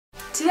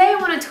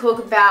to talk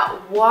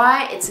about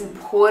why it's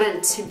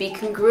important to be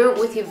congruent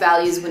with your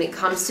values when it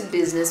comes to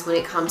business, when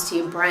it comes to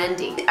your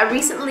branding. I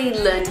recently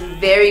learned a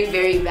very,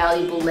 very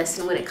valuable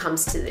lesson when it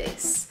comes to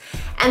this.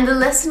 And the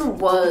lesson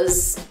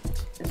was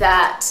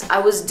that I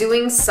was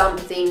doing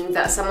something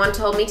that someone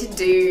told me to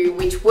do,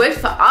 which worked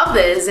for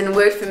others and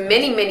worked for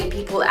many, many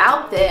people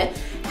out there.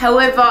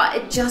 However,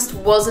 it just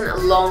wasn't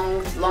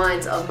along the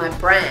lines of my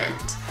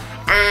brand.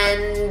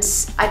 And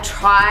I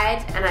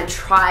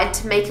tried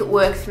to make it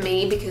work for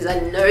me because I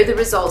know the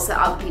results that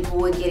other people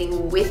were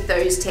getting with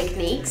those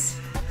techniques.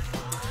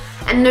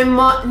 And no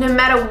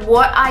matter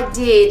what I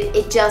did,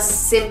 it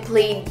just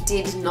simply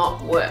did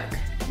not work.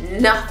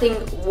 Nothing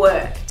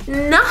worked.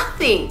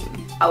 Nothing.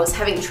 I was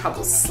having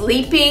trouble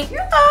sleeping.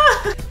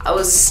 I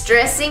was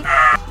stressing.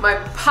 My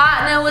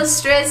partner was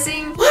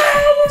stressing. Why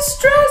are you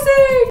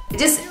stressing?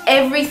 Just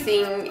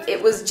everything.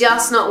 It was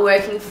just not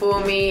working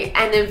for me.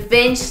 And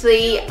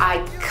eventually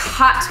I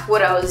cut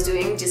what I was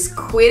doing, just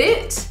quit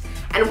it,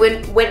 and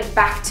went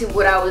back to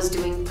what I was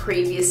doing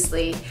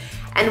previously.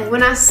 And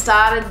when I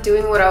started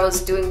doing what I was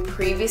doing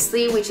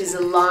previously, which is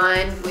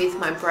aligned with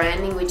my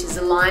branding, which is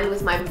aligned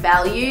with my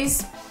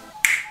values,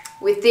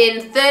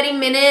 within 30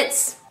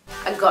 minutes,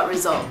 I got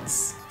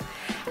results.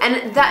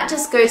 And that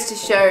just goes to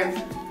show,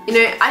 you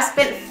know, I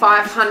spent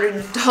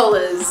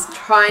 $500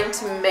 trying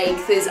to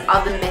make those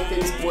other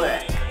methods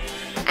work.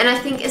 And I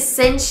think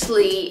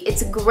essentially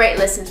it's a great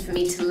lesson for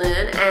me to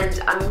learn,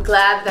 and I'm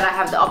glad that I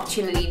have the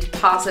opportunity to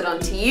pass it on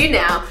to you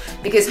now,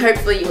 because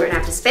hopefully you won't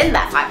have to spend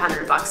that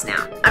 $500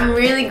 now. I'm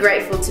really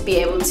grateful to be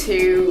able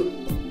to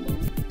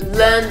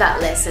learn that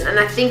lesson, and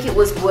I think it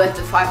was worth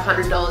the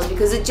 $500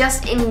 because it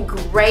just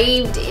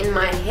engraved in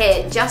my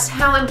head just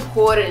how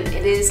important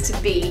it is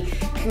to be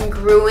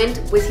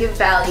congruent with your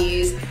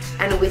values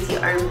and with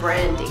your own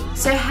branding.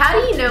 So how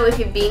do you know if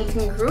you're being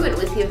congruent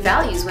with your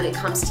values when it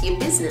comes to your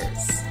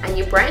business and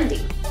your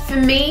branding? For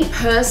me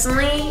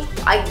personally,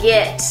 I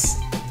get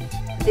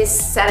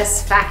this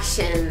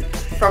satisfaction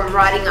from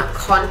writing up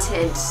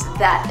content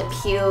that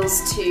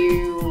appeals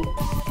to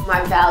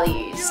my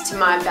values, to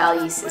my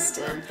value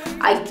system.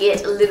 I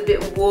get a little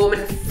bit warm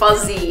and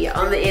fuzzy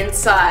on the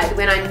inside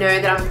when I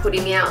know that I'm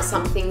putting out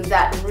something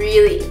that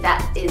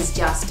is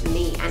just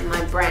me and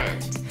my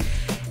brand.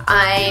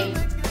 I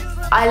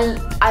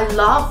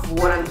love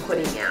what I'm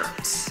putting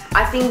out.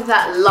 I think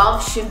that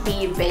love should be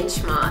your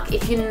benchmark.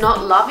 If you're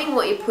not loving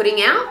what you're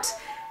putting out,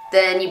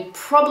 then you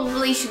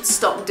probably should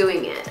stop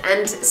doing it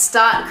and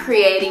start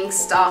creating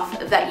stuff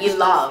that you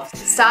love.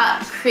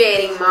 Start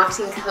creating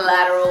marketing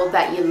collateral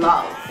that you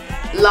love.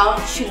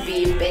 Love should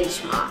be your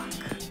benchmark.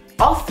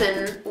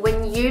 Often,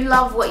 when you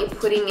love what you're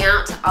putting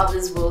out,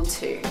 others will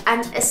too.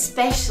 And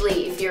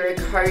especially if you're a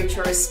coach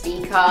or a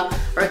speaker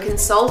or a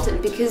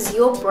consultant, because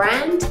your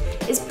brand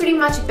is pretty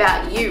much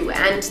about you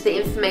and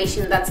the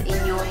information that's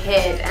in your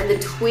head and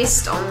the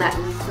twist on that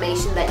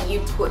information that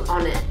you put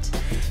on it.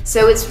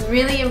 So it's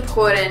really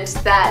important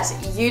that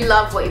you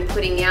love what you're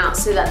putting out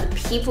so that the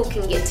people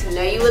can get to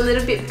know you a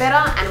little bit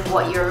better and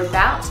what you're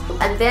about,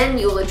 and then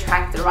you'll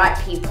attract the right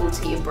people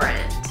to your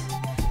brand.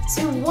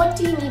 So what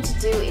do you need to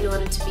do in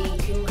order to be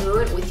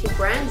congruent with your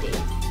branding?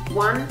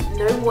 1,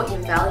 know what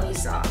your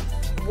values are.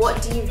 What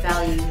do you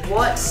value?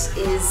 What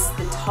is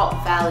the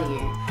top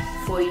value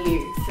for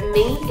you? For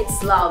me,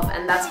 it's love,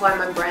 and that's why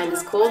my brand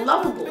is called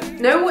Lovable.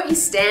 Know what you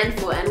stand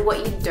for and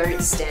what you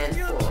don't stand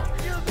for.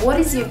 What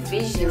is your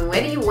vision?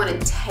 Where do you want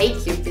to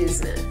take your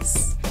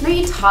business? Know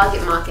your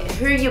target market,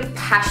 who you're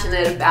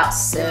passionate about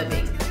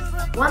serving.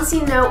 Once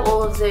you know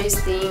all of those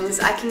things,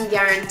 I can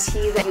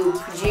guarantee that you'll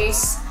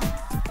produce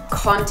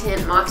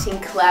content, marketing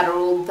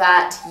collateral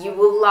that you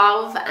will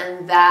love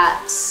and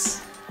that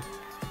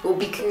will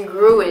be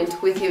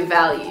congruent with your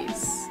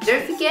values.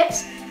 Don't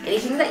forget,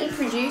 anything that you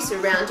produce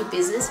around your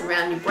business,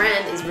 around your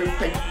brand, is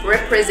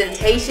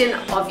representation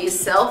of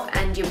yourself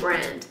and your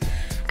brand.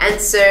 And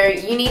so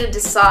you need to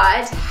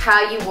decide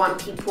how you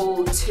want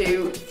people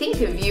to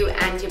think of you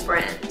and your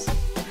brand.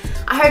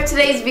 I hope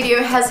today's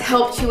video has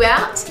helped you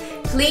out.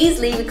 Please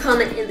leave a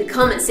comment in the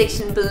comment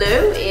section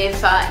below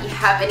if you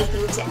have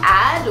anything to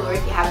add, or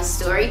if you have a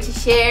story to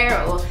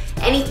share, or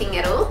anything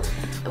at all.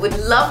 I would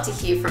love to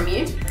hear from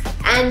you.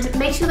 And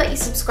make sure that you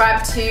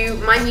subscribe to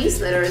my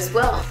newsletter as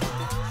well.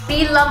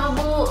 Be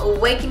lovable,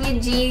 awaken your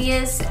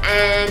genius,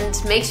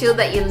 and make sure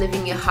that you're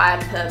living your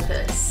higher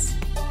purpose.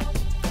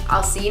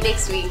 I'll see you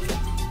next week.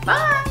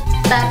 Bye!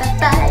 Bye, bye,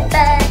 bye,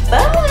 bye.